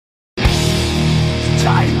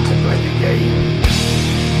Time to play the game.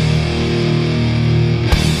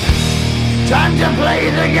 Time to play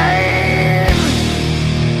the game.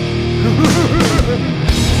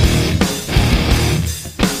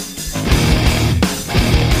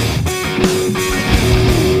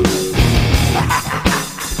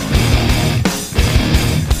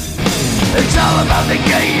 It's all about the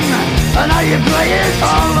game and how you play it.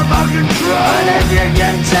 All about control. And if you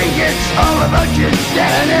can take it, it's all about your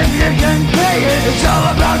debt. And if you can pay it, it's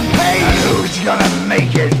all about pain. And who's gonna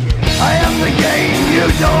make it? I am the game.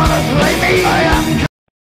 You don't wanna play me. I am.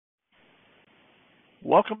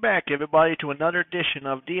 Welcome back, everybody, to another edition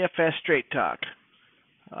of DFS Straight Talk.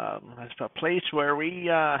 That's a place where we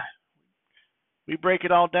break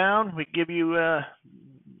it all down. We give you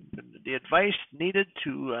the advice needed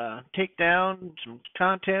to take down some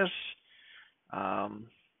contests,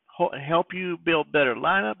 help you build better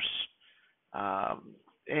lineups,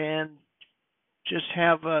 and just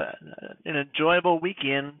have an enjoyable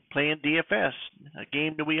weekend playing DFS, a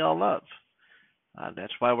game that we all love.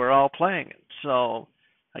 That's why we're all playing it. So,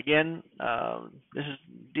 again, this is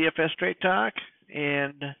DFS Straight Talk,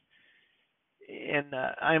 and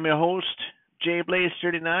I'm your host,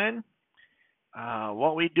 JBlaze39.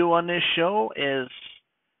 What we do on this show is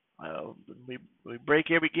we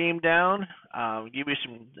break every game down, give you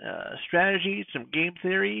some strategy, some game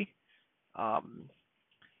theory.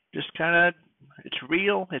 Just kind of, it's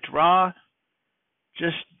real, it's raw,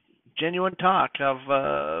 just genuine talk of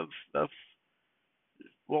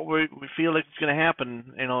what we feel like is going to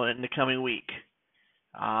happen, in the coming week.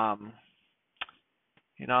 Some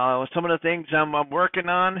of the things I'm working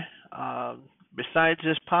on besides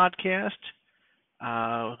this podcast,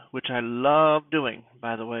 which I love doing,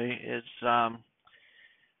 by the way, is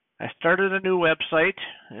I started a new website.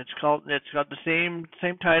 It's got the same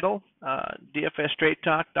title,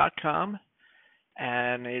 dfsstraighttalk.com,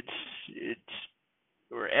 and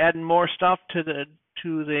we're adding more stuff to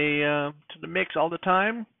the mix all the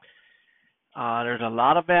time. There's a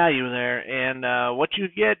lot of value there, and what you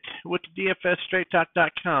get with the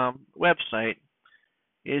dfsstraighttalk.com website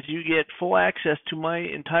is you get full access to my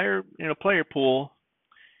entire player pool.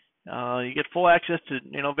 You get full access to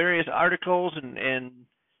various articles and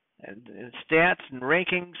stats and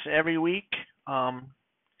rankings every week. Some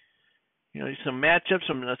matchups,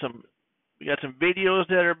 we got some videos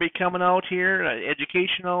that are coming out here,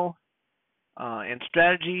 educational and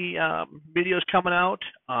strategy videos coming out.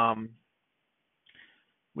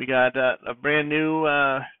 We got a brand new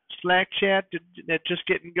Slack chat that's just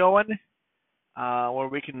getting going, where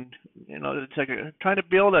we can, it's like trying to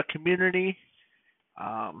build a community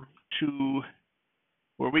to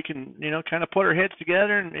where we can, kind of put our heads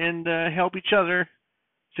together and help each other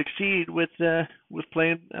succeed with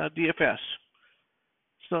playing DFS.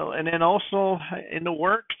 So, and then also in the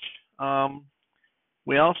works,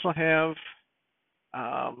 we also have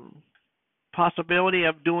possibility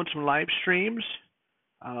of doing some live streams,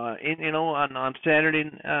 on Saturday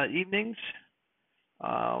evenings,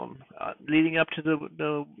 leading up to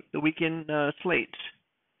the weekend slates.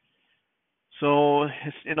 So,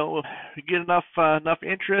 if you get enough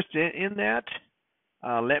interest in that,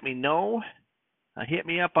 let me know. Hit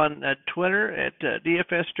me up on Twitter at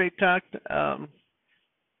DFS Straight Talk.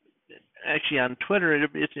 Actually, on Twitter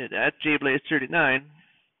it's at JBlaze39.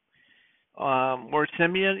 Or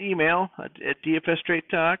send me an email at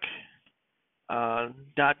dfsstraighttalk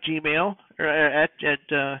 .gmail or at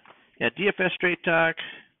dfsstraighttalk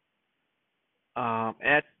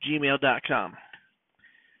at gmail.com.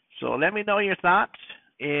 So let me know your thoughts,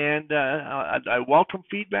 and I welcome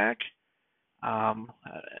feedback.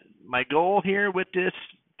 My goal here with this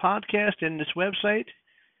podcast and this website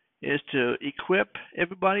is to equip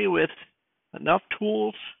everybody with enough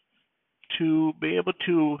tools to be able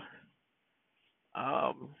to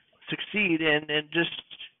succeed and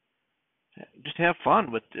just have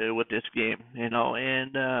fun with this game, and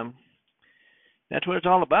that's what it's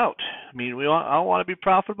all about. I mean, we all want to be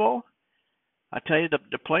profitable. I tell you,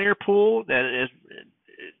 the player pool that is,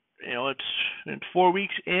 it's 4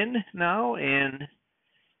 weeks in now, and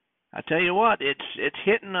I tell you what, it's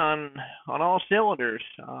hitting on all cylinders.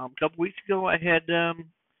 A couple weeks ago, I had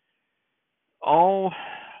all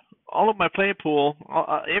of my player pool,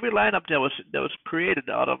 every lineup that was created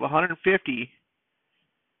out of 150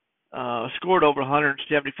 scored over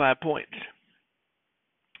 175 points,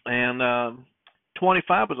 and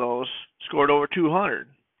 25 of those scored over 200.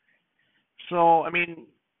 So, I mean,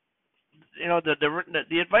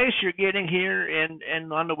 the advice you're getting here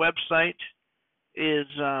and on the website is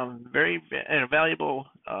very valuable,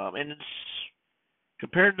 and it's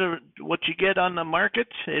compared to what you get on the market,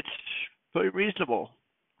 it's very reasonable.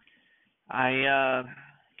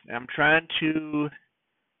 I'm trying to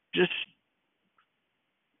just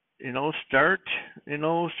start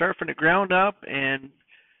start from the ground up and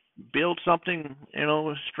build something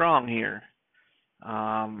strong here.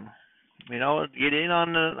 Um, get in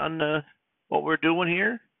on the what we're doing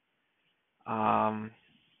here. Um,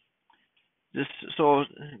 just so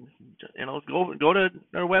go to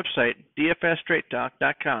our website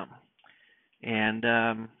dfsstraighttalk.com, and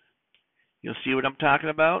you'll see what I'm talking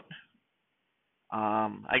about.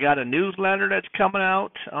 I got a newsletter that's coming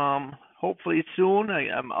out hopefully soon.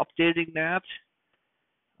 I'm updating that.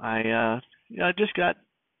 I just got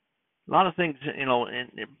a lot of things in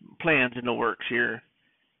plans in the works here,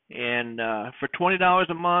 and for $20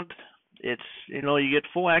 a month, it's you get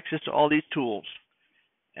full access to all these tools.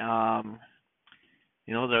 Um,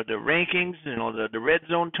 the rankings, the red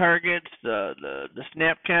zone targets, the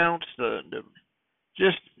snap counts, the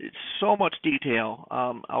just it's so much detail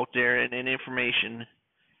out there and information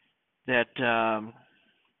that can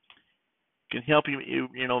help you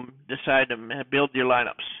decide to build your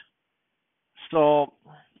lineups. So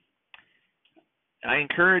I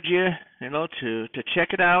encourage you to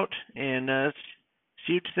check it out and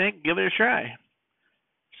see what you think. Give it a try.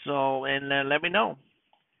 So and let me know.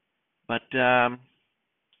 But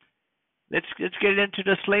let's get into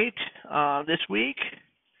the slate this week.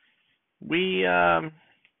 We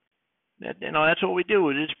that's what we do.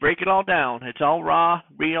 We just break it all down. It's all raw,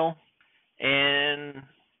 real, and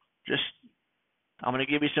just I'm gonna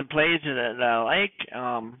give you some plays that I like,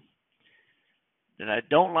 that I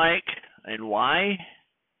don't like, and why.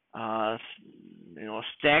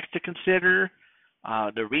 Stacks to consider,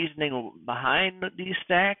 the reasoning behind these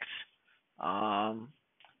stacks, and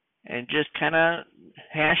just kind of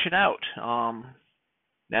hash it out.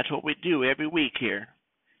 That's what we do every week here.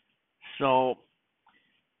 So,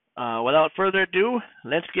 without further ado,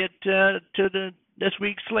 let's get to this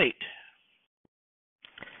week's slate.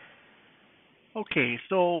 Okay,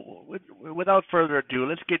 so without further ado,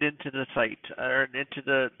 let's get into the site or into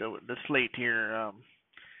the slate here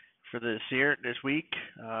for this week.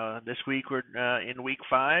 This week we're in week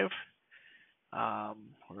 5.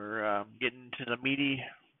 We're getting to the meaty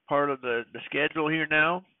part of the schedule here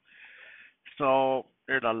now. So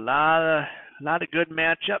there's a lot of good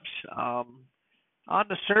matchups. On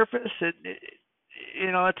the surface,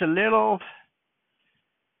 it's a little,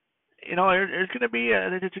 it's going to be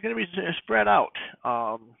spread out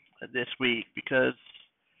this week because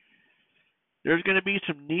there's going to be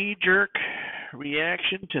some knee-jerk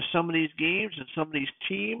reaction to some of these games and some of these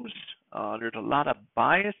teams. There's a lot of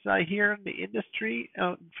bias I hear in the industry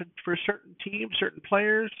for certain teams, certain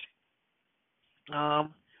players.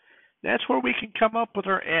 That's where we can come up with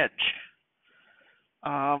our edge.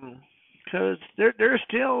 Because there's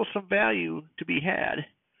still some value to be had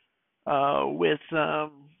with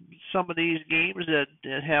some of these games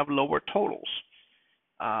that have lower totals.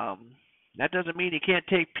 That doesn't mean you can't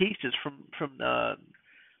take pieces from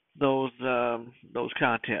those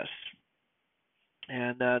contests,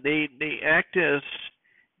 and they act as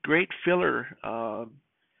great filler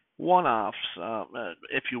one-offs,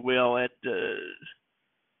 if you will,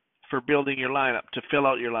 for building your lineup, to fill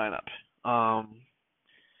out your lineup.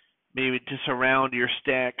 Maybe to surround your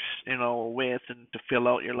stacks, with and to fill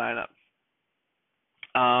out your lineup.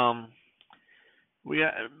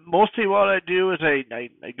 Mostly what I do is I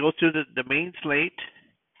go through the main slate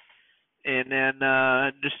and then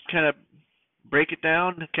just kind of break it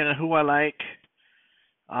down, kind of who I like,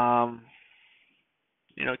 kind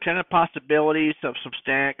of possibilities of some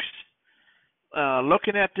stacks.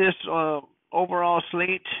 Looking at this overall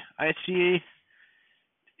slate, I see,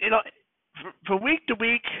 from week to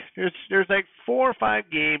week, there's like 4 or 5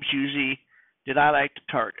 games usually that I like to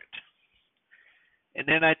target, and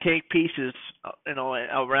then I take pieces,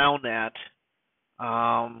 around that,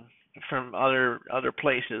 from other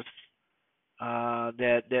places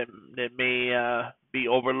that may be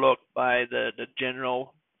overlooked by the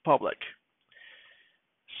general public.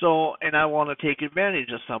 So, and I want to take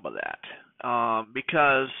advantage of some of that,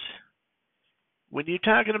 because when you're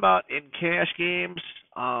talking about in cash games,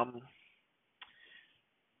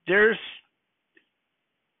 there's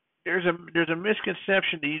a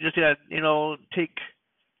misconception that you just got take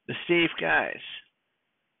the safe guys.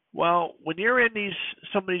 Well, when you're in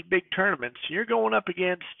some of these big tournaments, you're going up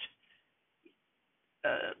against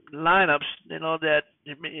lineups, that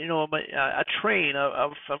a train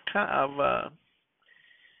of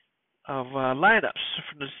lineups.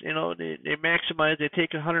 From this, they maximize. They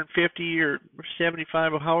take 150 or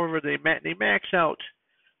 75 or however they max out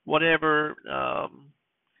whatever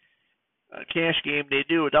cash game, they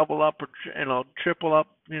do a double up or triple up,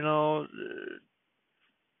 50-50.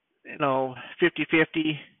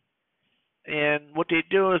 And what they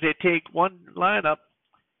do is they take one lineup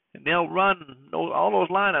and they'll run all those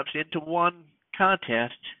lineups into one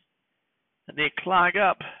contest, and they clog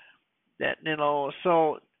up that.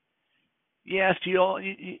 So yes,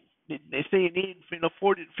 they say you need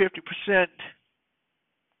 40 to 50%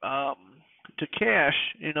 to cash,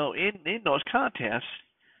 in those contests.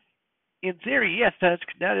 In theory, yes, that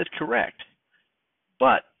is correct.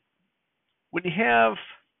 But when you have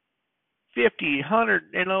 50,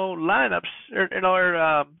 100, lineups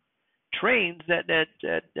or trains that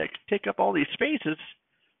take up all these spaces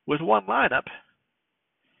with one lineup,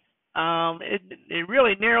 it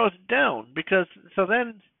really narrows it down, because so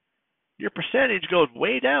then your percentage goes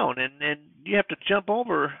way down, and you have to jump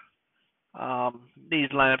over these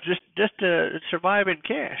lineups just to survive in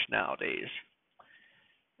cash nowadays.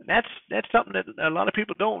 And that's something that a lot of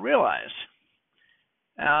people don't realize.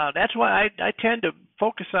 That's why I tend to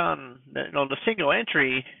focus on the single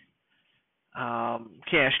entry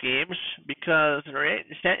cash games, because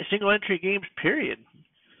single entry games, period.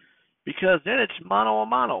 Because then it's mano a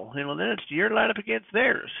mano. Then it's your lineup against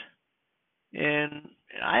theirs, and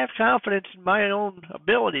I have confidence in my own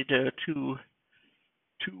ability to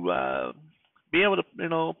be able to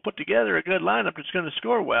put together a good lineup that's going to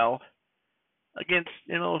score well against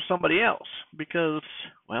somebody else, because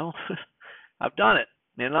well I've done it,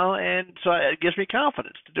 and so it gives me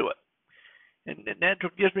confidence to do it, and that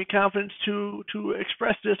gives me confidence to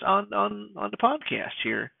express this on the podcast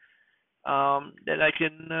here, that I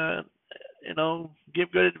can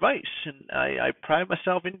give good advice, and I pride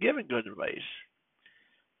myself in giving good advice.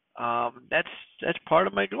 That's part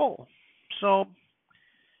of my goal. So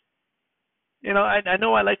I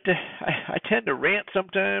know I like to. I tend to rant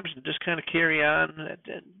sometimes and just kind of carry on.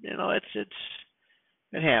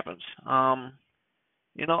 It happens. All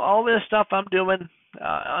this stuff I'm doing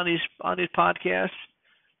on these podcasts,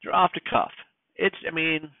 they're off the cuff.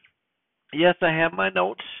 Yes, I have my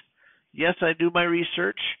notes. Yes, I do my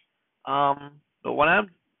research. But when I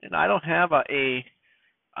don't have a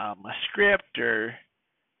script, or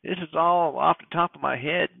this is all off the top of my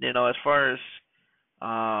head. As far as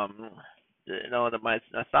my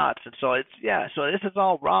thoughts, and so so this is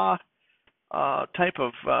all raw type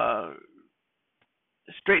of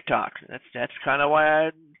straight talk. That's kind of why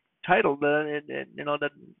I titled the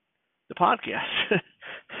podcast.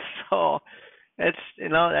 So it's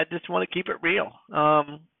I just want to keep it real.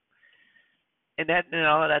 And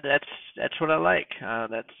that's what I like.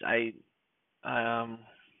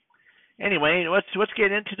 Anyway, let's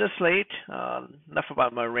get into the slate. Enough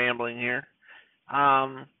about my rambling here.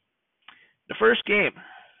 The first game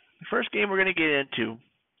we're going to get into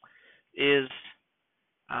is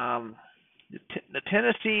the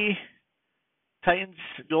Tennessee Titans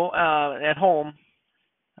go at home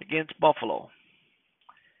against Buffalo.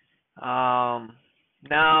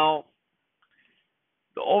 Now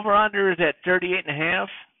the over/under is at 38.5.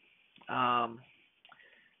 I'm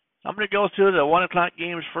going to go through the 1 o'clock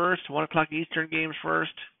games first, 1 o'clock Eastern games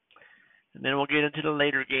first, and then we'll get into the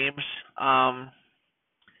later games.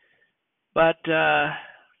 But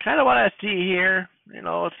kind of what I see here,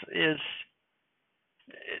 is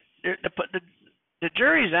the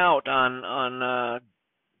jury's out on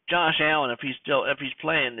Josh Allen, if he's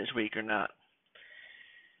playing this week or not.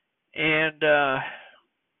 And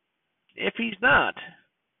if he's not,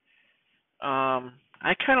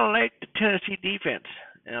 I kind of like the Tennessee defense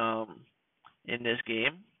in this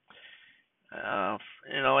game. And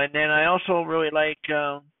then I also really like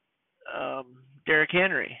Derrick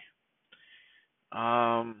Henry.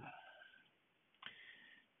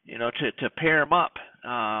 To pair him up.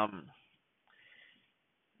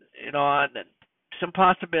 Some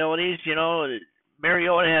possibilities.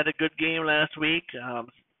 Mariota had a good game last week.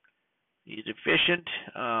 He's efficient.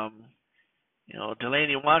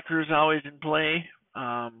 Delaney Walker's always in play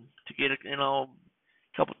to get a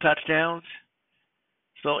couple touchdowns.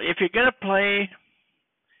 So if you're gonna play,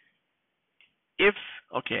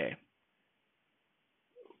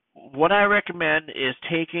 what I recommend is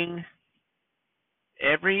taking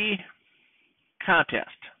every contest.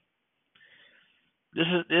 This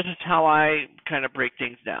is how I kind of break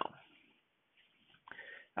things down.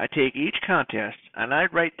 I take each contest and I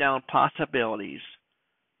write down possibilities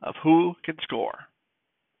of who can score,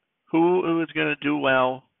 who is going to do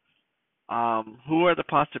well, who are the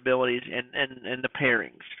possibilities, and the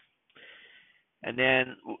pairings. And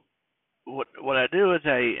then what I do is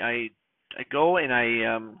I go and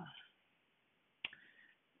I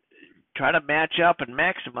try to match up and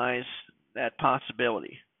maximize that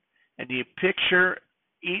possibility. and you picture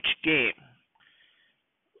each game,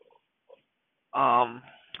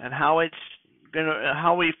 and how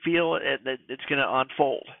we feel that it's gonna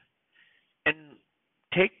unfold, and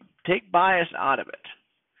take bias out of it,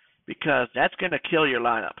 because that's gonna kill your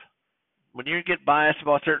lineup. When you get biased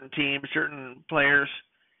about certain teams, certain players,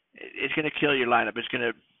 it's gonna kill your lineup. It's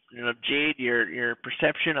gonna jade your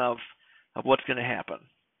perception of what's gonna happen.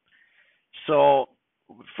 So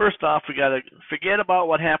first off, we gotta forget about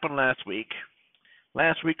what happened last week.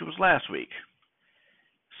 Last week was last week.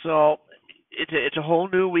 So it's a whole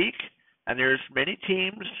new week, and there's many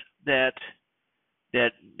teams that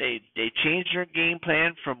they change their game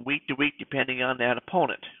plan from week to week depending on that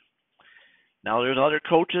opponent. Now there's other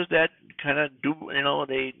coaches that kind of do,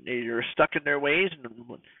 they're stuck in their ways, and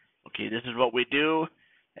okay, this is what we do,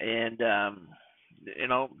 and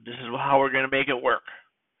this is how we're going to make it work.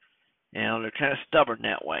 They're kind of stubborn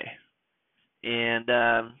that way, and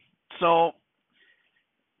so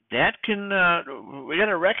that can we got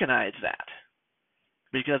to recognize that,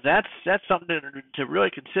 because that's something to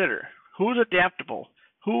really consider. Who's adaptable?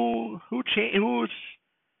 Who changes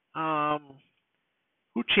on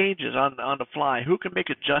the fly? Who can make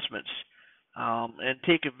adjustments and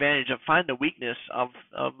take advantage of, find the weakness of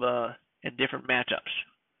in different matchups?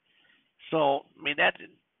 So I mean, that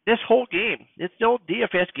this whole game, it's the old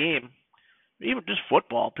DFS game, even just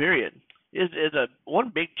football, period, is a one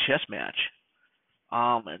big chess match.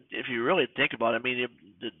 And if you really think about it, I mean,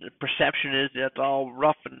 the perception is that it's all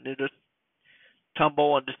rough and they just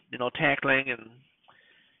tumble and just tackling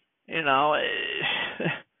and a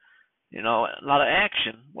lot of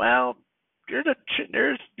action. Well, it's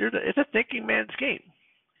a thinking man's game,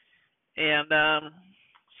 and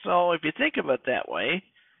so if you think of it that way,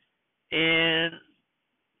 and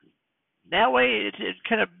that way it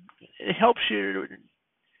kind of it helps you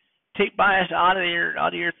take bias out of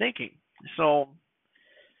your thinking. So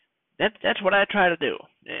that's what I try to do,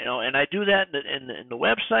 and I do that in the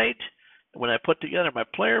website when I put together my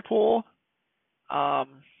player pool.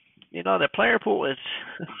 The player pool is,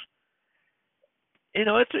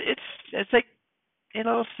 it's like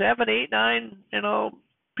 7, 8, 9,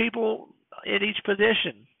 people in each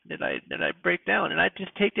position that I break down, and I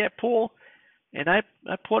just take that pool and I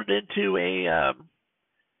put it into a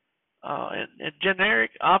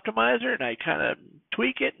generic optimizer, and I kind of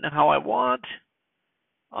tweak it and how I want,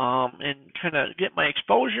 and kind of get my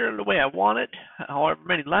exposure the way I want it, however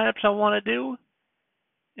many lineups I want to do,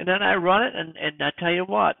 and then I run it, and I tell you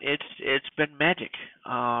what, it's been magic.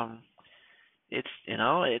 It's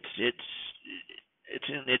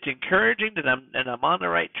encouraging that I'm on the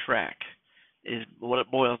right track, is what it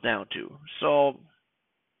boils down to. So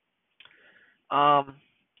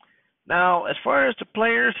now, as far as the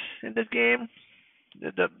players in this game,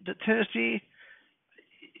 the Tennessee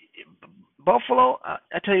Buffalo,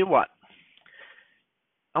 I tell you what,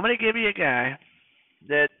 I'm going to give you a guy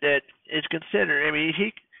that is considered. I mean,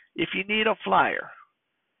 if you need a flyer,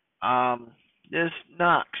 there's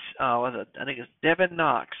Knox. I think it's Devin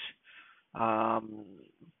Knox.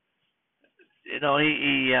 He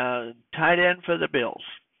tight end for the Bills.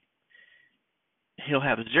 He'll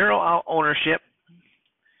have zero ownership.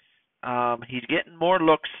 He's getting more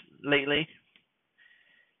looks lately,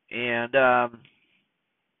 and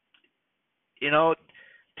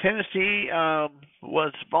Tennessee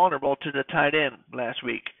was vulnerable to the tight end last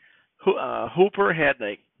week. Hooper had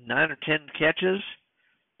like 9 or 10 catches,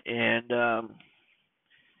 and I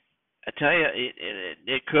tell you,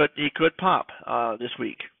 he could pop this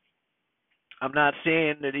week. I'm not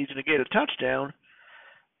saying that he's going to get a touchdown.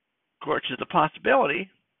 Of course, it's a possibility,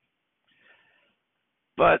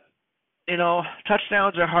 but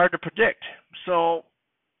touchdowns are hard to predict. So,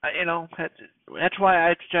 that's why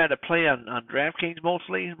I try to play on DraftKings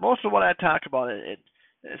mostly. Most of what I talk about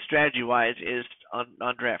strategy-wise is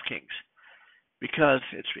on DraftKings, because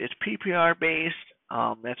it's PPR based.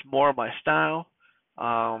 That's more my style.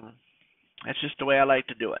 That's just the way I like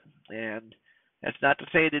to do it. And that's not to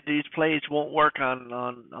say that these plays won't work on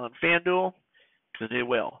FanDuel, because they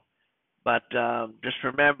will. But just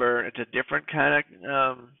remember, it's a different kind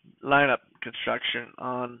of lineup construction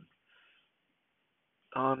on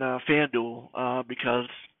FanDuel, because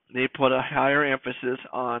they put a higher emphasis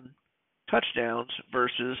on touchdowns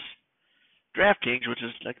versus DraftKings, which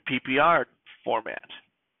is like PPR format.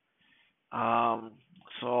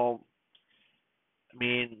 So, I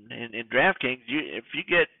mean, in DraftKings, if you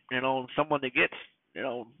get someone that gets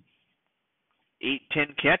 8,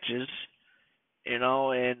 10 catches,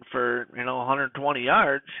 and for 120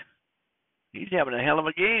 yards, he's having a hell of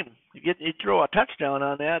a game. You throw a touchdown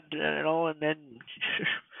on that, and then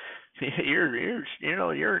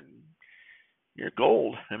you're you're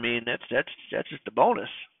gold. I mean, that's just a bonus,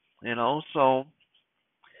 So,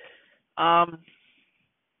 um,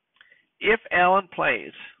 if Allen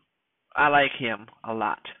plays, I like him a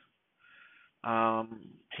lot.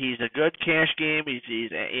 He's a good cash game. He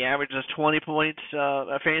averages 20 points,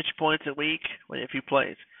 fantasy points a week if he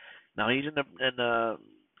plays. Now he's in the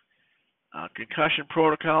concussion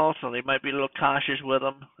protocol, so they might be a little cautious with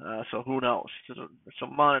him. So who knows? So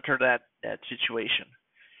monitor that situation.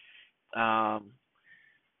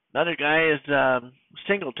 Another guy is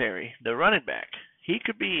Singletary, the running back. He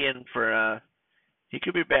could be in for. He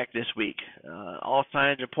could be back this week. All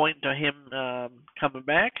signs are pointing to him coming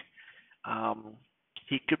back.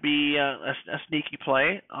 He could be a sneaky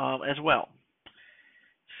play as well.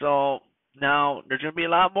 So now there's going to be a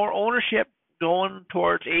lot more ownership going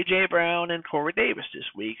towards A.J. Brown and Corey Davis this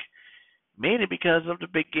week, mainly because of the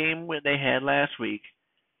big game they had last week.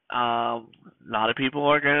 A lot of people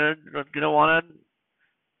are gonna want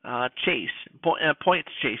to chase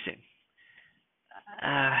points chasing.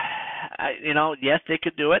 Yes, they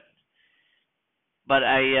could do it, but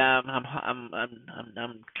I'm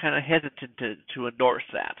kind of hesitant to endorse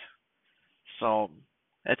that. So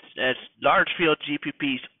that's large field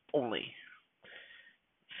GPPs only.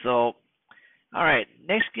 So, all right,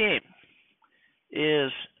 next game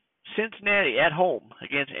is Cincinnati at home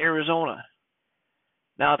against Arizona.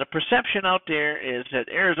 Now the perception out there is that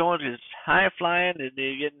Arizona is high flying and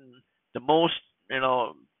they're getting the most, they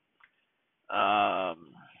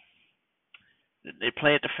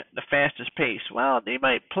play at the fastest pace. Well, they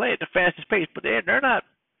might play at the fastest pace, but they're not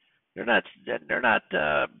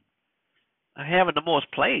having the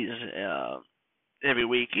most plays every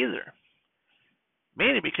week either.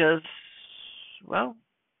 Mainly because, well,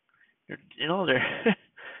 they're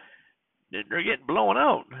they're getting blown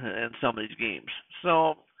out in some of these games.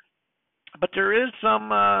 So, but there is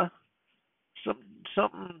something.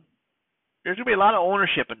 There's gonna be a lot of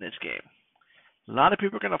ownership in this game. A lot of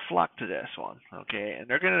people are gonna flock to this one, okay, and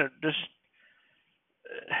they're gonna just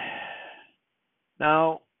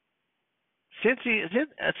now.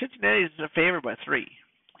 Cincinnati is a favorite by 3,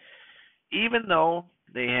 even though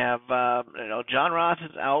they have John Ross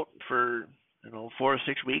is out for 4 to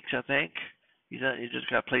 6 weeks, I think. He just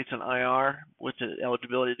got placed on IR with the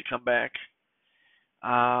eligibility to come back.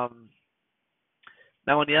 Now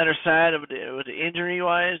on the other side of the injury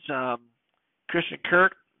wise, Christian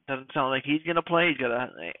Kirk doesn't sound like he's gonna play. He's got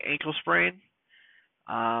an ankle sprain,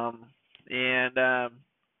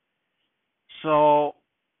 so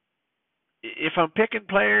if I'm picking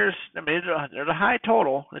players, I mean there's a high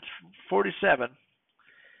total. It's 47.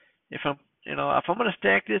 If I'm gonna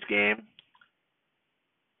stack this game,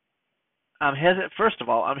 I'm hesitant. First of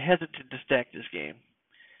all, I'm hesitant to stack this game,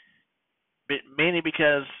 mainly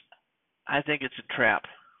because I think it's a trap.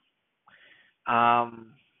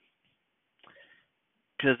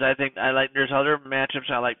 Because I think there's other matchups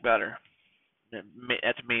I like better.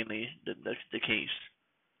 That's mainly the case.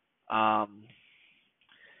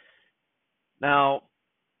 Now,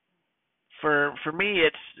 for me,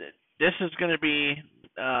 this is going to be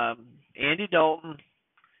Andy Dalton,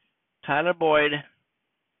 Tyler Boyd,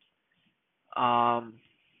 and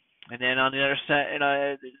then on the other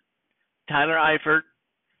side, Tyler Eifert,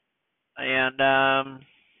 and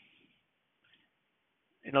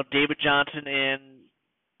David Johnson, and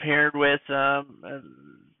paired with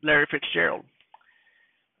Larry Fitzgerald.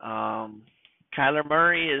 Kyler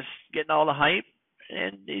Murray is getting all the hype,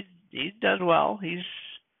 and he does well.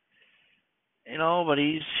 But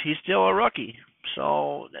he's still a rookie,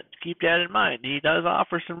 so keep that in mind. He does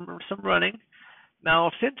offer some running.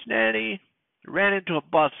 Now Cincinnati ran into a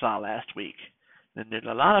buzzsaw last week, and there's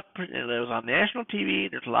a lot of it was on national TV.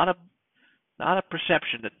 There's a lot of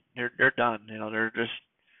perception that they're done. They're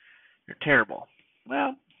terrible.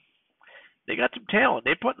 Well, they got some talent.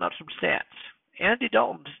 They're putting up some stats. Andy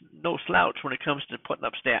Dalton's no slouch when it comes to putting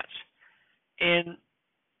up stats. And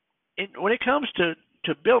when it comes to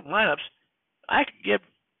build lineups, I could give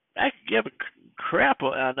a crap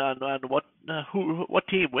on what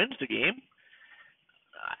team wins the game.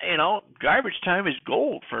 Garbage time is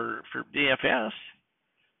gold for DFS.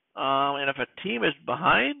 And if a team is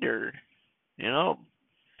behind or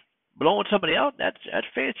blowing somebody out, that's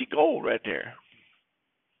fancy gold right there.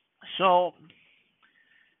 So,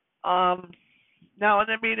 now, I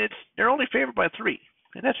mean, they're only favored by 3,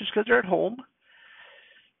 and that's just because they're at home.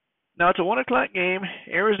 Now it's a 1:00 game.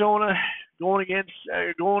 Arizona going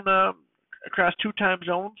across 2 time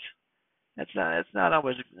zones. That's not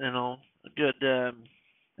always a good.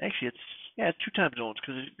 Actually, it's 2 time zones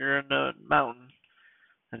because they're in the mountain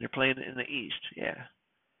and they're playing in the east. Yeah.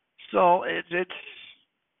 So it's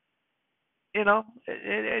you know,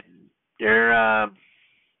 they're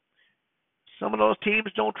some of those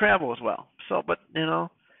teams don't travel as well. So, but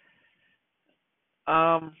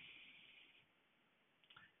um,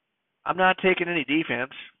 I'm not taking any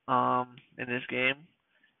defense in this game,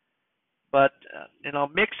 but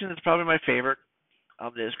Mixon is probably my favorite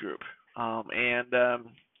of this group. And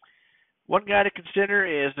one guy to consider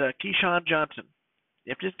is Keyshawn Johnson.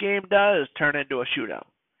 If this game does turn into a shootout,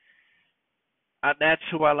 that's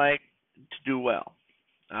who I like to do well.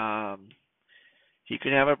 He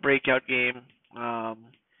could have a breakout game.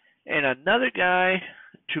 And another guy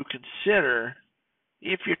to consider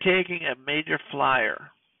if you're taking a major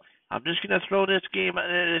flyer. I'm just going to throw this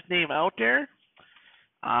name out there.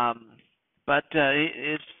 But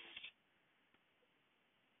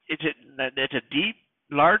it's a deep,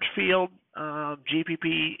 large field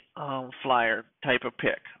GPP flyer type of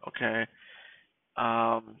pick. Okay.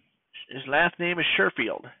 His last name is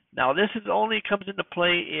Sherfield. Now this only comes into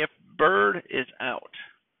play if Bird is out.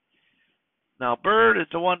 Now Bird is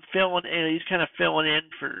the one filling in. He's kind of filling in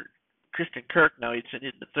for Christian Kirk now. He's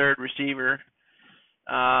the third receiver.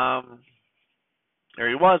 Or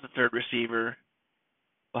he was the third receiver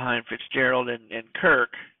behind Fitzgerald and Kirk.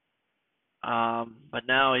 But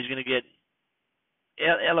now he's going to get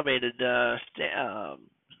elevated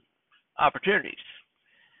opportunities.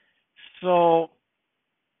 So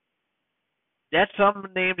that's some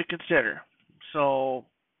name to consider. So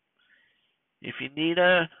if you need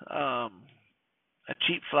a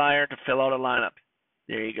cheap flyer to fill out a lineup,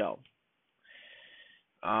 there you go.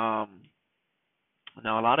 Now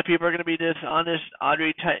a lot of people are going to be on this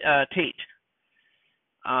Audrey Tate.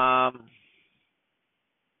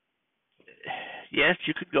 Yes,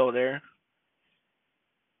 you could go there.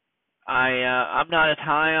 I'm not as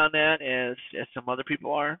high on that as some other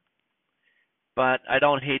people are, but I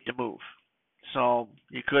don't hate the move. So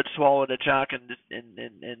you could swallow the chalk and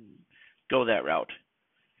go that route.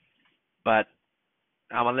 But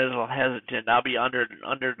I'm a little hesitant. I'll be under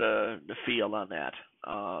the field on that,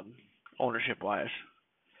 ownership wise.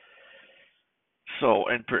 So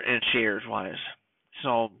and shares wise.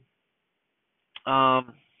 So now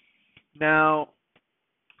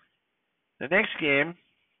the next game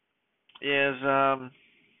is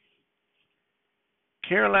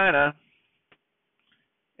Carolina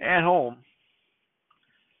at home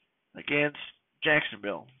against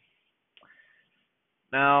Jacksonville.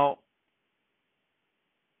 Now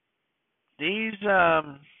these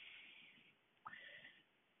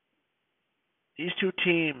two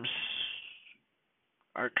teams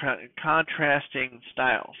are contrasting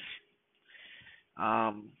styles.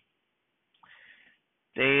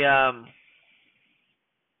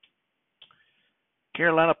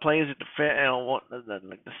 Carolina plays at the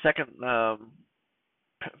second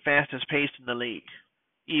fastest pace in the league,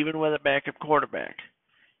 even with a backup quarterback.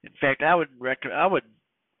 In fact, I would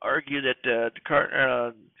argue that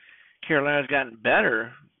Carolina's gotten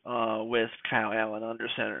better with Kyle Allen under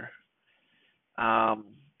center. I'm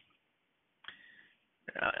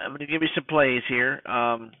going to give you some plays here.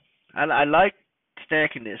 I like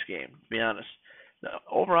stacking this game, to be honest. The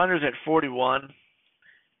over-under's at 41.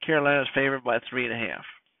 Carolina's favored by 3.5.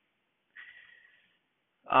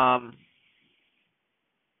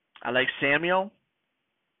 I like Samuel.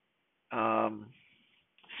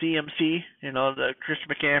 CMC, the Christian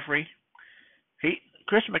McCaffrey.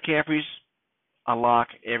 Christian McCaffrey's a lock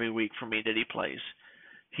every week for me that he plays.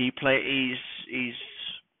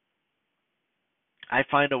 I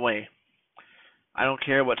find a way. I don't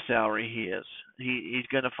care what salary he is. He's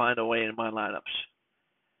going to find a way in my lineups.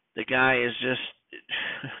 The guy is just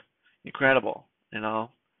incredible,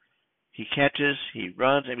 He catches, he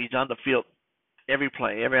runs, and he's on the field every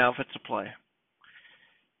play, every offensive play.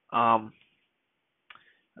 The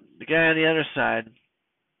guy on the other side,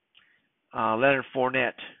 Leonard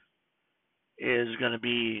Fournette, is going to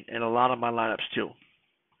be in a lot of my lineups too,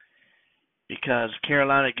 because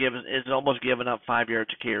Carolina is almost giving up 5 yards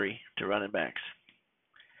to carry to running backs.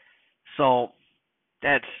 So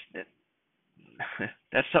that's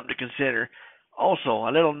something to consider. Also,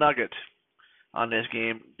 a little nugget on this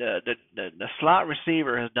game: the slot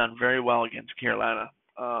receiver has done very well against Carolina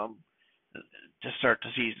to start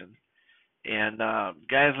the season, and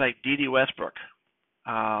guys like D.D. Westbrook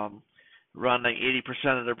run like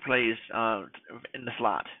 80% of their plays in the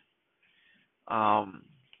slot in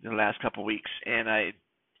the last couple of weeks, and I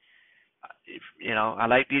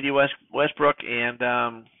like D.D. Westbrook and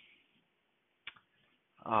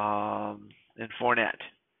Fournette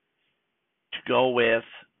to go with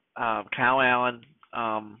Kyle Allen,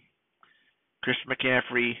 Christian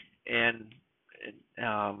McCaffrey, and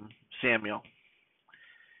Samuel.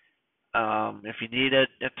 If you need a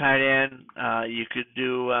tight end, you could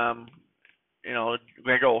do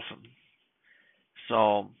Greg Olson.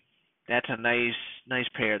 So that's a nice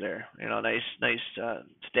pair there. Nice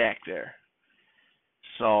stack there.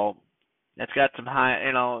 So that's got some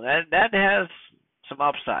high. That has some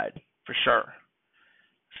upside for sure.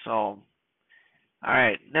 So all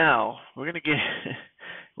right, now we're gonna get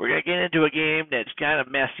we're gonna get into a game that's kind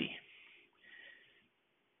of messy.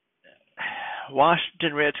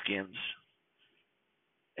 Washington Redskins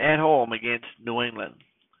at home against New England.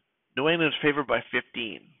 New England's favored by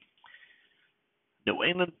 15. New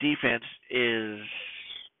England defense is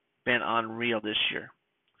been unreal this year.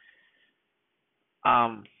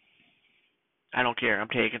 I don't care. I'm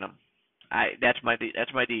taking them. That's my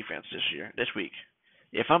defense this week.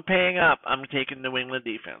 If I'm paying up, I'm taking New England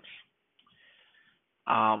defense.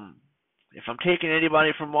 If I'm taking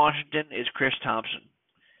anybody from Washington, it's Chris Thompson,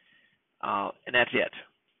 and that's it.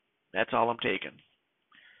 That's all I'm taking.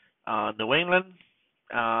 New England.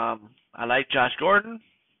 I like Josh Gordon,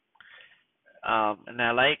 and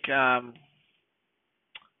I like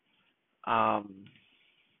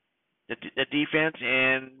the defense,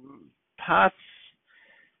 and Potts.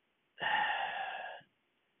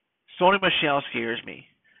 Sony Michel scares me,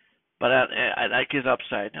 but I like his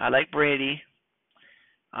upside. I like Brady.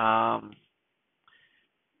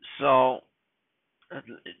 So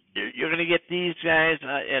you're going to get these guys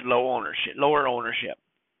at lower ownership.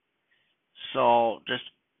 So just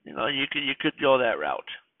you could go that route.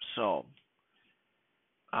 So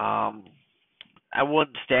I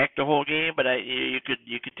wouldn't stack the whole game, but you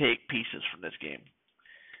could take pieces from this game.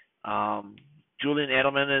 Julian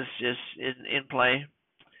Edelman is in play.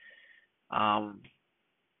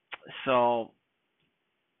 So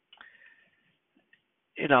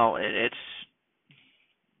it's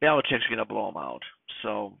Belichick's gonna blow them out.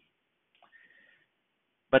 So,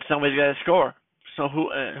 but somebody's got to score. So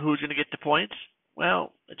who's gonna get the points?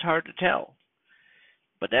 Well, it's hard to tell.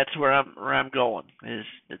 But that's where I'm going. Is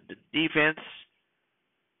the defense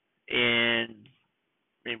and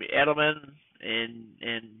maybe Edelman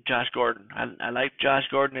and Josh Gordon. I like Josh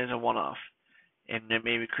Gordon as a one-off, and then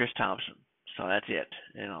maybe Chris Thompson. So that's it.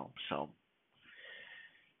 So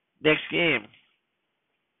next game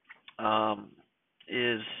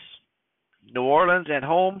is New Orleans at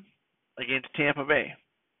home against Tampa Bay.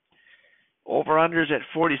 Over-unders at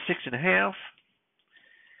 46.5.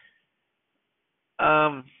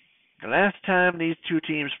 The last time these two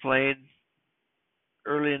teams played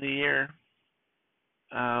early in the year,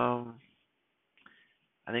 I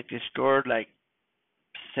think they scored like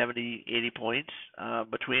 70, 80 points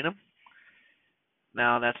between them.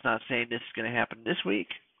 Now, that's not saying this is going to happen this week.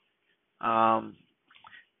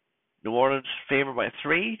 New Orleans favored by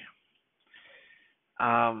 3.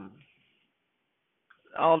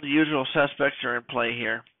 All the usual suspects are in play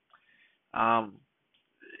here. Alvin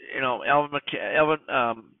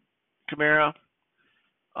Kamara,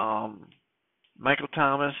 Michael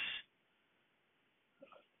Thomas,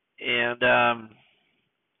 and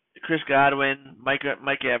Chris Godwin, Mike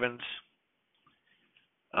Evans.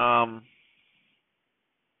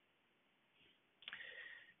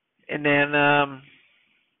 And then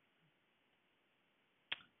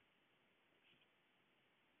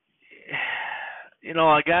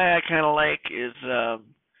a guy I kind of like is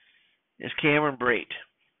Cameron Brate.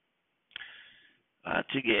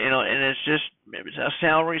 To get and it's a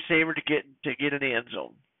salary saver to get in the end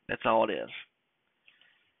zone. That's all it is.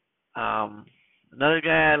 Another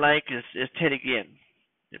guy I like is Teddy Ginn.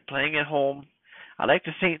 They're playing at home. I like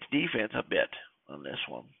the Saints defense a bit on this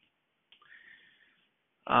one.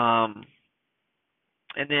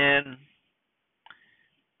 And then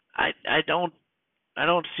I don't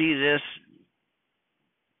see this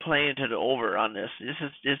playing to the over on this. This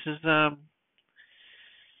is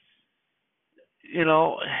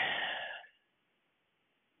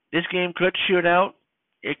this game could shoot out.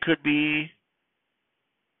 It could be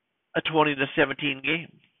a 20-17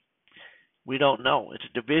 game. We don't know. It's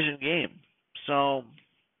a division game. So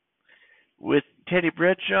with Teddy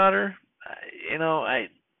Bridgewater,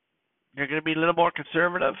 they're going to be a little more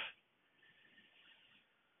conservative.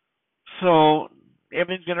 So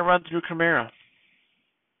everything's going to run through Kamara.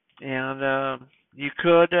 And you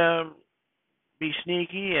could be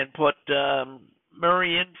sneaky and put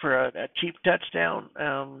Murray in for a cheap touchdown.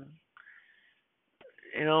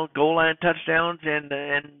 Goal line touchdowns and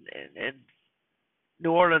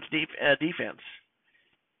New Orleans defense.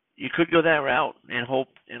 You could go that route and hope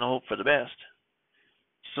for the best.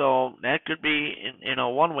 So that could be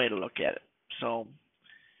one way to look at it. So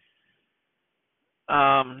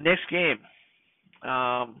next game,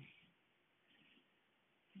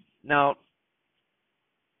 Now,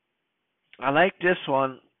 I like this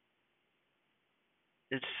one.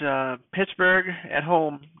 It's Pittsburgh at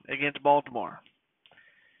home against Baltimore.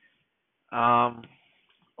 Um,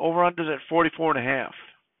 over under at 44.5.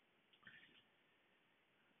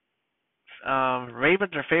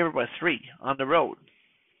 Ravens are favored by 3 on the road.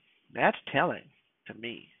 That's telling to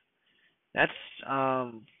me. That's I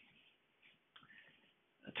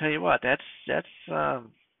tell you what, that's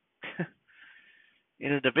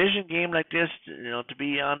in a division game like this, to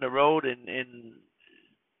be on the road and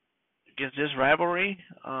against this rivalry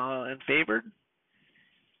and favored.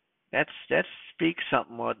 That speaks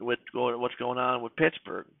something what's going on with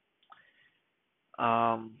Pittsburgh.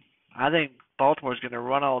 I think Baltimore's going to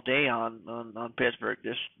run all day on Pittsburgh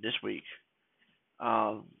this week.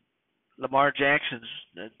 Um, Lamar Jackson's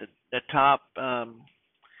the top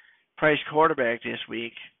price quarterback this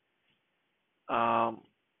week. And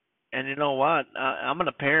you know what? I'm going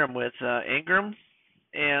to pair him with Ingram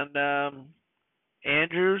and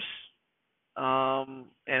Andrews and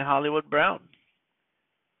Hollywood Brown.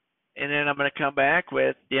 And then I'm going to come back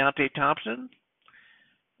with Deontay Thompson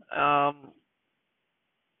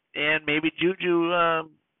and maybe Juju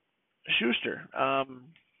Schuster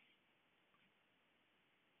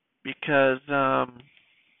because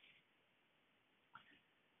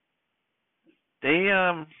they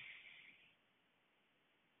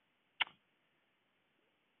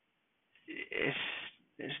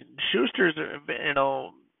Schuster's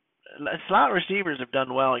slot receivers have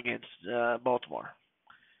done well against Baltimore.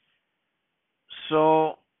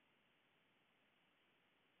 So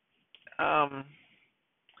I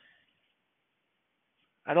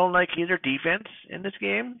don't like either defense in this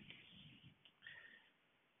game.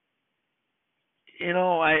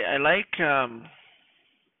 I like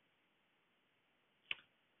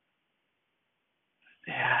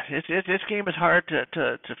this game is hard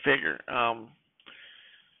to figure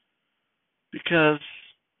because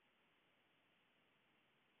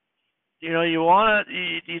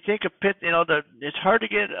you think of Pitt. It's hard to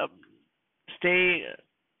stay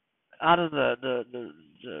out of the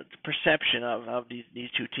perception of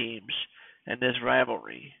these two teams and this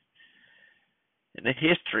rivalry and the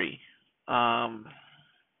history.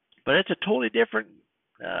 But it's a totally different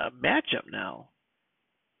matchup now.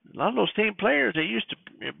 A lot of those same players that used to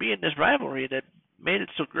be in this rivalry that made it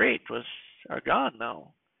so great are gone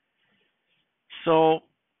now. So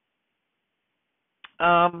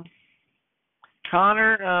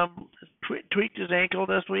Connor tweaked his ankle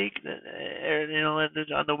this week,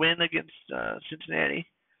 on the win against Cincinnati.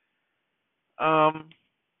 And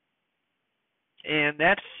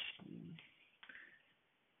that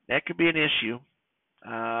could be an issue.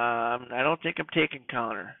 I don't think I'm taking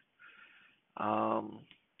Connor.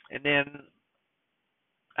 And then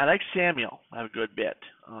I like Samuel a good bit.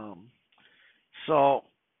 So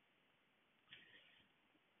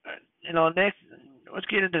next, let's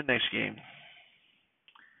get into the next game.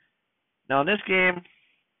 Now, in this game,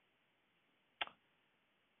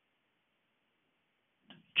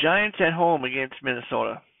 Giants at home against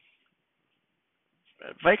Minnesota.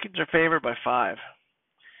 Vikings are favored by 5.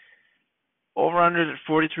 Over-under at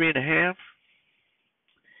 43.5.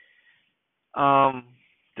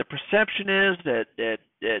 The perception is that it's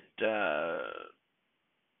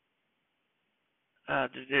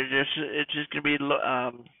just going to be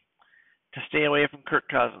to stay away from Kirk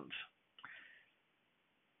Cousins.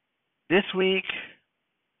 This week,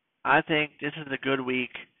 I think this is a good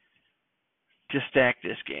week to stack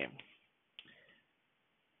this game.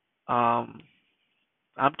 I'm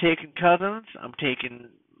taking Cousins. I'm taking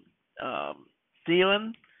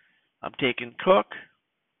Thielen. I'm taking Cook.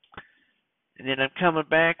 And then I'm coming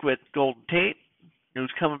back with Golden Tate,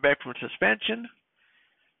 who's coming back from suspension.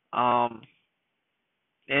 And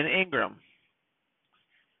Ingram.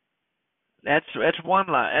 That's one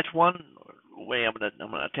line. That's one way I'm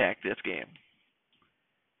gonna attack this game.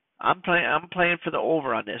 I'm playing for the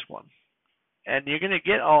over on this one, and you're gonna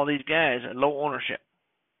get all these guys at low ownership.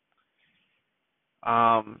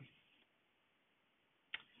 And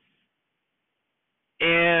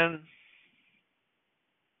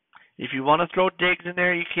if you want to throw Diggs in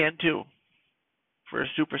there, you can too for a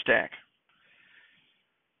super stack.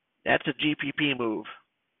 That's a GPP move.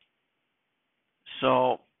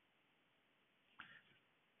 So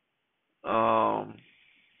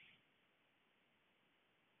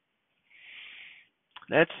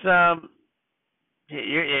that's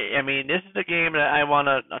this is the game that I want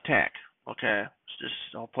to attack. Okay,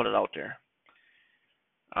 I'll put it out there.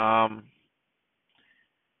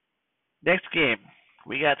 Next game,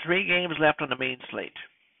 we got 3 games left on the main slate.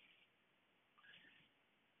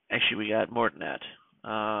 Actually, we got more than that.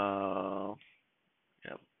 Yep.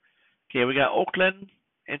 Okay, we got Oakland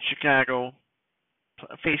and Chicago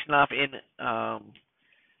facing off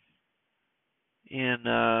in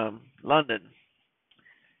London.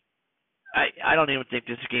 I don't even think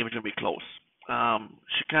this game is going to be close.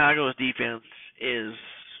 Chicago's defense is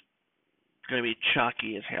going to be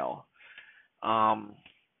chalky as hell.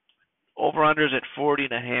 Over-unders at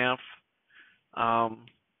 40.5.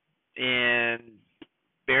 And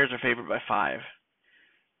Bears are favored by 5.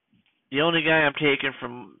 The only guy I'm taking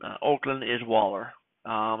from Oakland is Waller.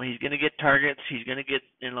 He's going to get targets. He's going to get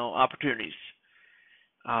opportunities.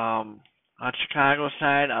 On Chicago's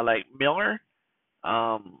side, I like Miller.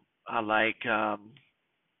 I like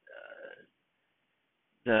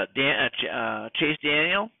Chase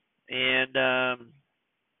Daniel and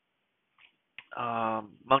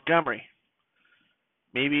Montgomery,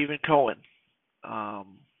 maybe even Cohen.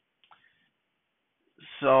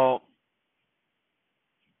 So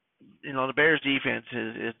the Bears defense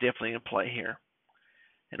is definitely in play here,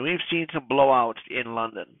 and we've seen some blowouts in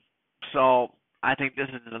London. So I think this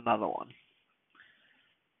is another one.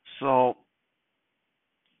 So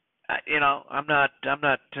I'm not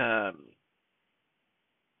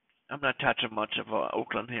touching much of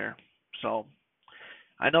Oakland here. So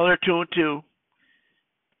I know they're 2-2.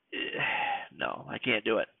 No, I can't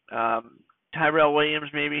do it. Tyrell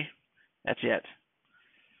Williams, maybe. That's it.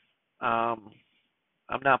 I'm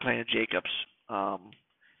not playing Jacobs.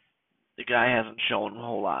 The guy hasn't shown a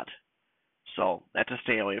whole lot. So that's a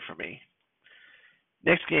stay away for me.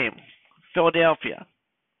 Next game, Philadelphia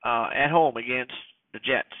at home against the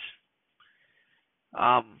Jets.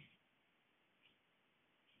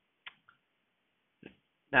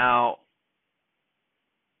 Now,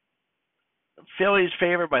 Philly's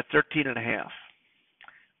favored by 13.5.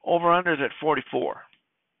 Over-under is at 44.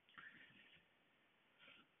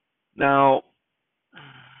 Now,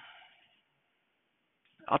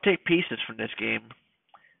 I'll take pieces from this game.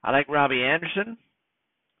 I like Robbie Anderson,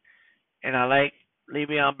 and I like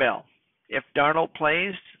Le'Veon Bell. If Darnold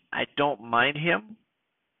plays, I don't mind him.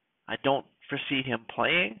 I don't foresee him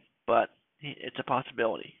playing, but it's a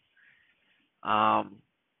possibility. But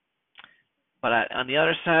on the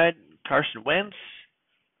other side, Carson Wentz,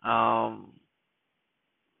 Miles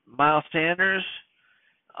Sanders,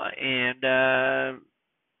 and I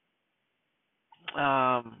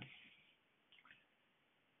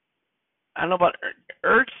don't know about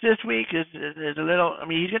Ertz this week is a little. I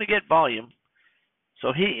mean, he's going to get volume,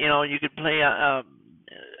 so you could play on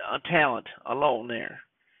talent alone there.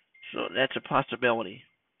 So that's a possibility.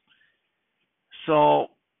 So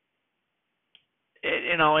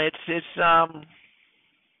it's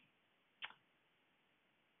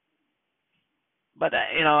but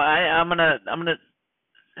I'm gonna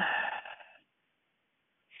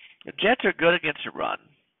the Jets are good against the run,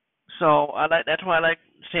 so that's why I like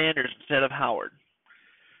Sanders instead of Howard.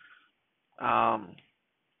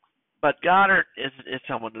 But Goddard is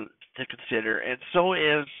someone to consider, and so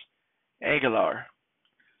is Aguilar.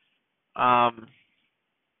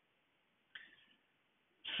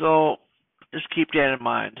 So just keep that in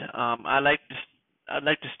mind. I'd like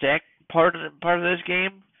to stack part of this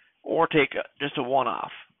game, or take just a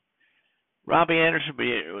one-off. Robbie Anderson would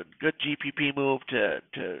be a good GPP move to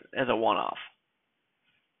as a one-off.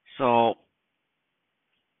 So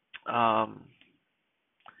I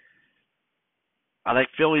like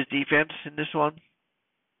Philly's defense in this one,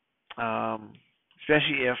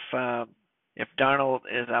 especially if Darnold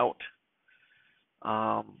is out.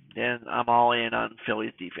 Then I'm all in on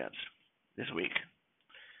Philly's defense this week.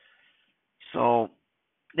 So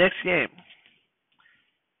next game,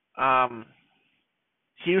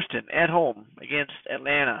 Houston at home against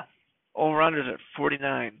Atlanta. Over-unders at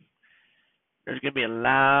 49. There's going to be a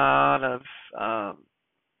lot of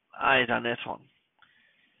eyes on this one.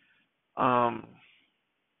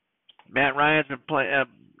 Matt Ryan's been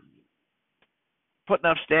putting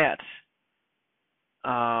up stats.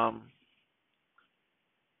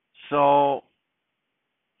 So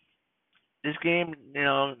this game,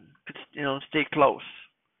 could stay close.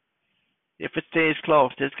 If it stays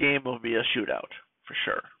close, this game will be a shootout for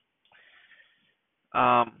sure.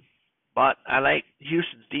 But I like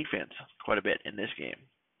Houston's defense quite a bit in this game,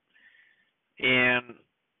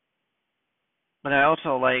 but I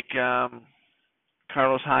also like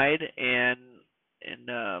Carlos Hyde and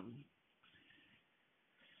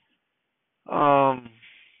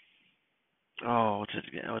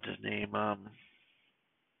what's his name?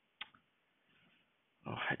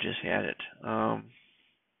 I just had it.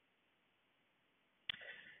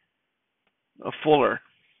 Fuller.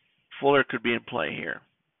 Fuller could be in play here.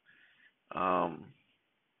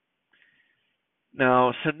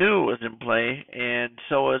 Now, Sanu is in play, and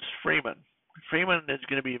so is Freeman. Freeman is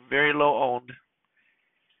going to be very low owned,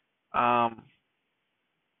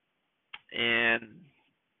 and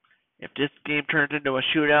if this game turns into a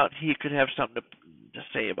shootout, he could have something to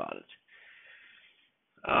say about it.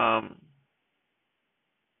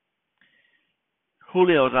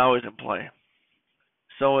 Julio is always in play.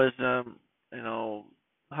 So is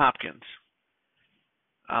Hopkins.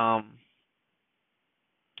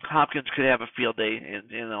 Hopkins could have a field day,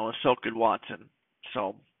 and so could Watson.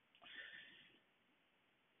 So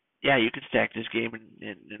yeah, you can stack this game,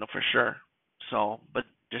 and for sure. So, but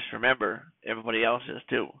just remember, everybody else is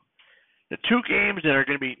too. The two games that are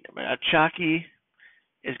going to be chalky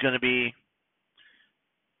is going to be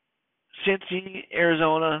Cincy,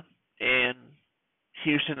 Arizona, and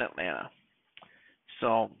Houston, Atlanta.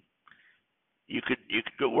 So you could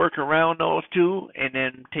go work around those two, and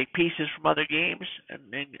then take pieces from other games, and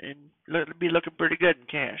be looking pretty good in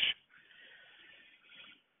cash.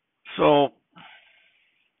 So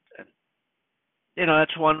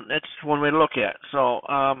that's one way to look at it. So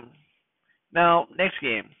now next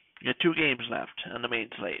game, you got two games left on the main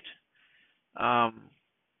slate.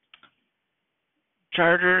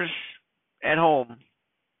 Chargers at home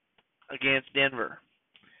against Denver.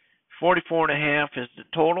 44.5 is the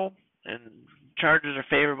total, and Chargers are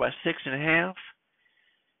favored by 6.5.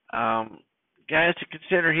 Guys to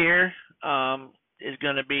consider here is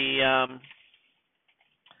going to be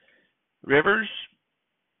Rivers,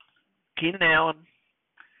 Keenan Allen,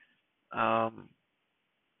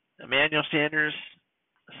 Emmanuel Sanders,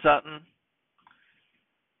 Sutton,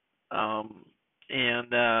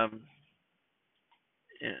 and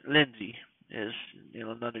Lindsey is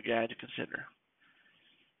another guy to consider.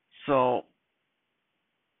 So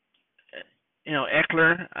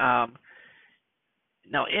Eckler.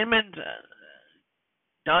 Now Inman,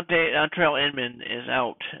 Dontrell Inman is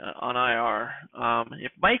out on IR.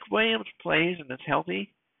 If Mike Williams plays and is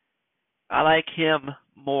healthy, I like him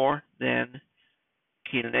more than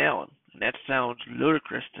Keenan Allen. And that sounds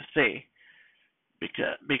ludicrous to say,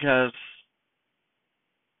 because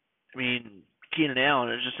Keenan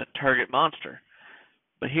Allen is just a target monster.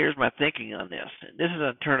 But here's my thinking on this. This is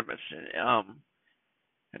a tournament,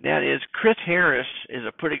 and that is Chris Harris is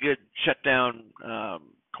a pretty good shutdown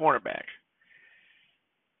cornerback.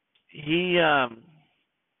 He'll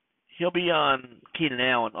be on Keenan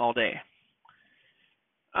Allen all day.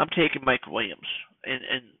 I'm taking Mike Williams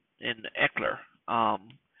and Eckler.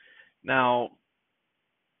 Now,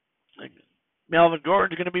 Melvin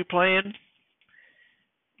Gordon's going to be playing.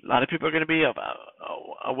 A lot of people are going to be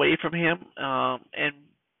away from him, and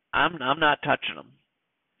I'm not touching him.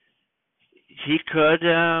 He could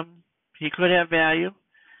have value,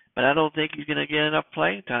 but I don't think he's going to get enough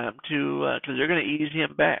playing time because they're going to ease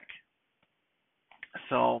him back.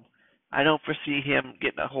 So I don't foresee him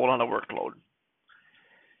getting a whole lot of workload.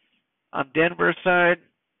 On Denver's side,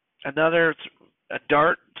 another a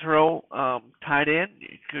dart throw tight end.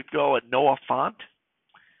 You could go at Noah Fant.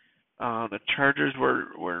 The Chargers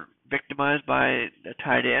were victimized by the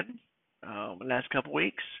tight end the last couple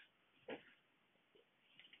weeks.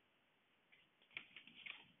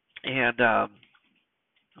 And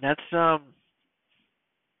that's a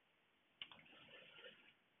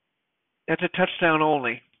touchdown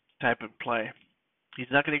only type of play.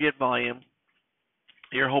 He's not going to get volume.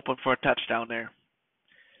 You're hoping for a touchdown there.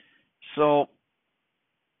 So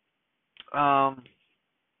I'm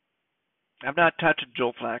not touching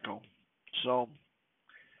Joe Flacco. So,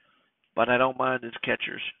 but I don't mind his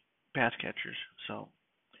pass catchers. So,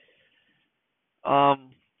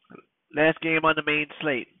 last game on the main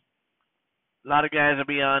slate. A lot of guys will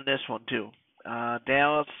be on this one too.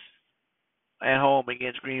 Dallas at home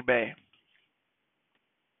against Green Bay.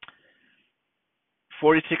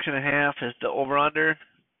 46.5 is the over/under.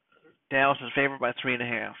 Dallas is favored by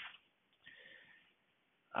 3.5.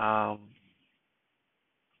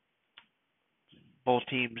 Both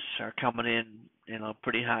teams are coming in,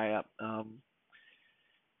 pretty high up.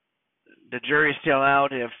 The jury's still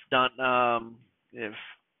out if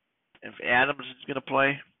Adams is going to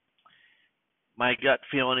play. My gut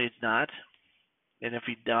feeling he's not, and if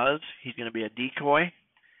he does, he's going to be a decoy.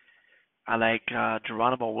 I like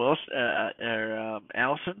Geronimo Wilson or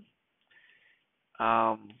Allison.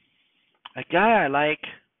 A guy I like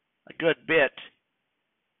a good bit.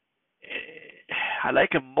 I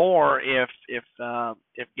like him more if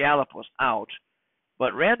Gallup was out,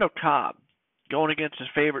 but Randall Cobb going against his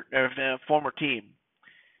favorite former team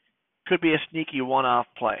could be a sneaky one-off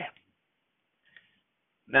play.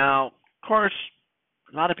 Now, of course,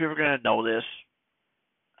 a lot of people are going to know this.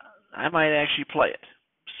 I might actually play it.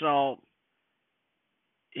 So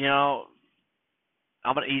you know,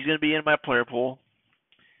 he's gonna be in my player pool.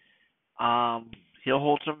 He'll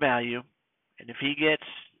hold some value, and if he gets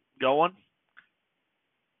going,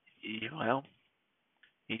 well,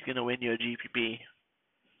 he's gonna win you a GPP.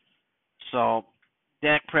 So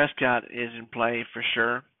Dak Prescott is in play for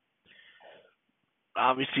sure.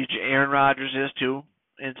 Obviously, Aaron Rodgers is too,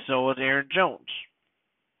 and so is Aaron Jones.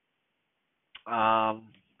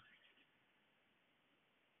 Um,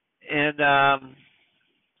 and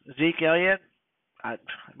Zeke Elliott, I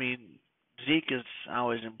mean, Zeke is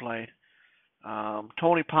always in play.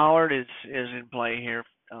 Tony Pollard is in play here.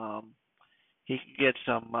 He can get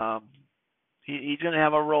some. He's going to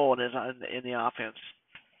have a role in the offense.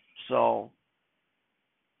 So,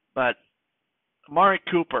 but Amari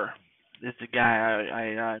Cooper is the guy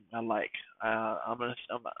I like. I'm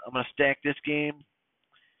gonna stack this game.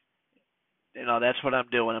 That's what I'm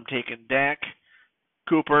doing. I'm taking Dak,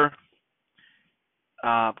 Cooper,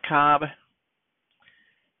 Cobb,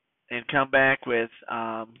 and come back with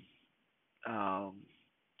MVS,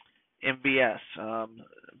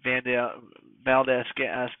 Valdez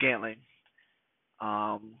Scantling,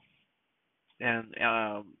 um, and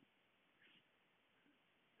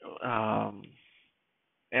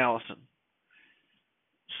Allison.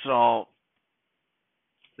 So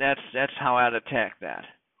that's how I'd attack that.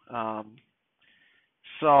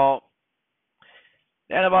 So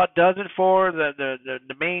that about does it for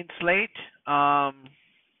the main slate. Now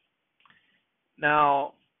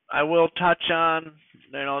I will touch on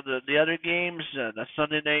the other games. The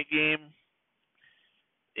Sunday night game.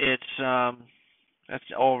 It's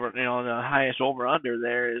that's over. The highest over under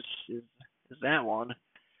there is that one.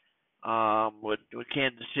 With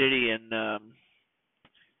Kansas City and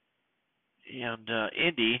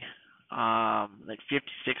Indy, like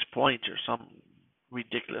 56 points or some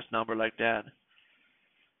ridiculous number like that.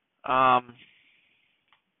 On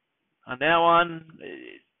that one,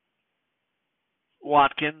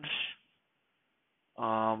 Watkins.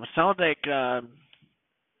 Sounds like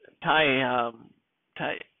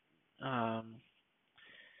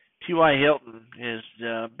T.Y. Hilton is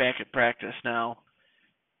back at practice now.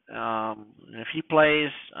 If he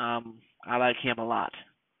plays, I like him a lot.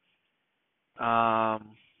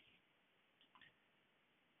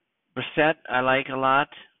 Brissett, I like a lot,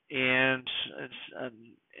 and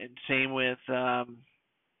same with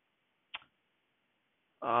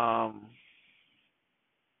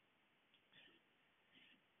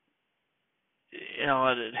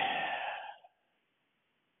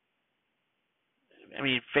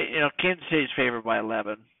Kansas City's favored by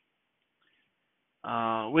 11,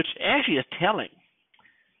 which actually is telling.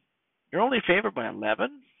 You're only favored by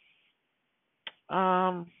 11.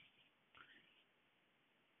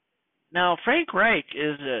 Now Frank Reich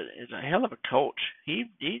is a hell of a coach.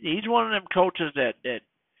 He's one of them coaches that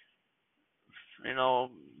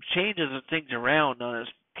changes the things around on his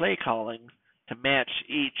play calling to match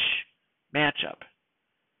each matchup.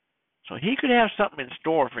 So he could have something in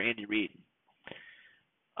store for Andy Reid.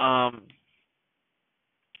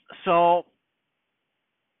 So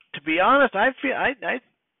to be honest, I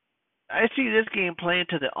see this game playing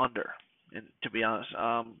to the under. And to be honest,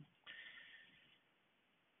 of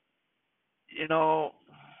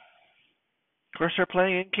course they're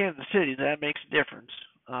playing in Kansas City. That makes a difference.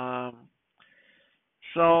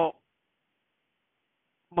 So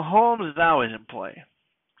Mahomes is always in play.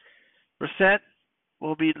 Brissett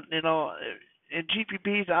will be, in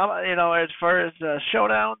GPPs. As far as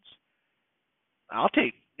showdowns, I'll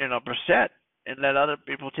take, Brissett and let other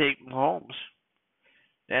people take Mahomes.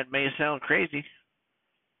 That may sound crazy,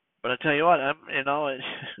 but I tell you what,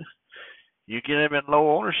 you get him in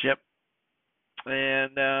low ownership,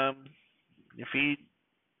 and if he,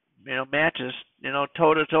 matches,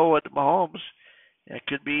 toe to toe with Mahomes, that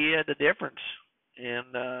could be the difference,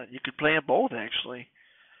 and you could play them both actually.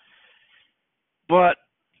 But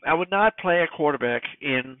I would not play a quarterback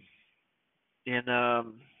in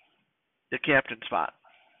the captain spot.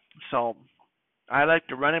 So I like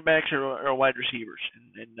the running backs or wide receivers,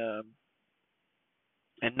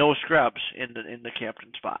 and no scrubs in the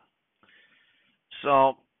captain spot.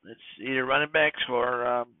 So it's either running backs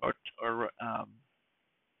or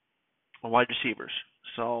wide receivers.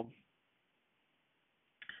 So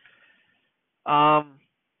now,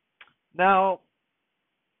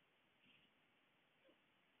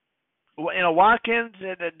 Watkins,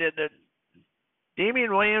 the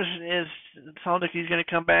Damian Williams sounds like he's going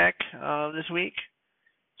to come back this week.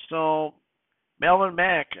 So Melvin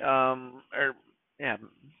Mack,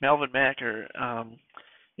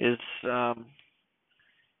 is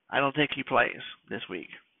I don't think he plays this week.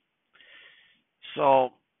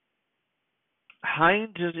 So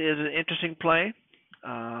Hines is an interesting play.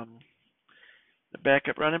 Um, the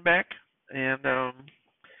backup running back, and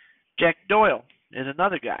Jack Doyle is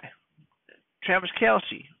another guy. Travis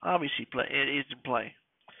Kelce obviously is in play.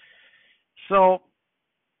 So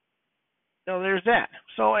there's that.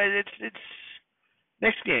 So it's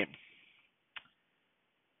next game.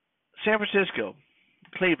 San Francisco,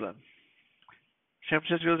 Cleveland. San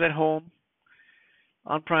Francisco's at home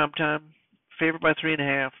on prime time, favored by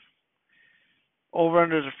 3.5. Over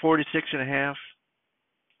under is 46.5.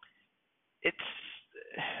 It's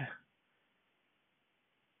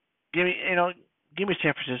give me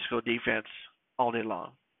San Francisco defense all day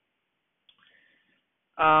long.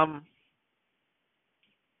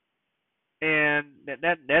 And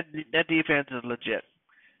that defense is legit.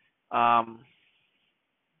 And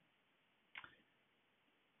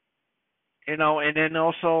then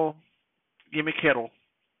also give me Kittle.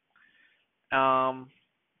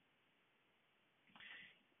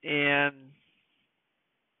 And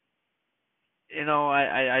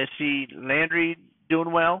I see Landry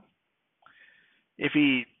doing well if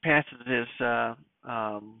he passes his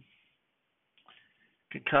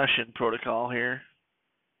concussion protocol here.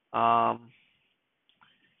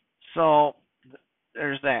 So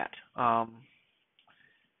there's that.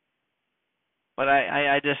 But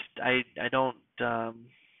I don't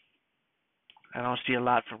see a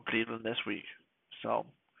lot from Cleveland this week. So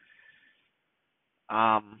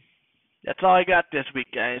that's all I got this week,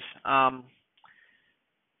 guys.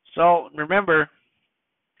 So remember,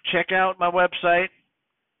 check out my website,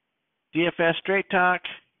 DFS Straight Talk,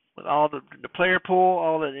 with all the player pool,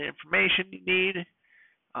 all the information you need.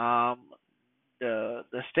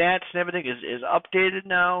 The stats and everything is updated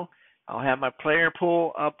now. I'll have my player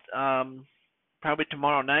pool up probably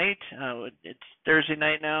tomorrow night. It's Thursday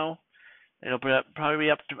night now. It'll probably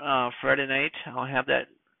be up to Friday night. I'll have that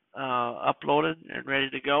uploaded and ready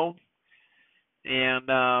to go. And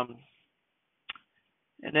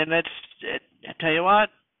then I tell you what,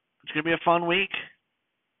 it's gonna be a fun week.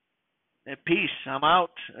 And peace. I'm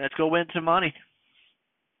out. Let's go win some money.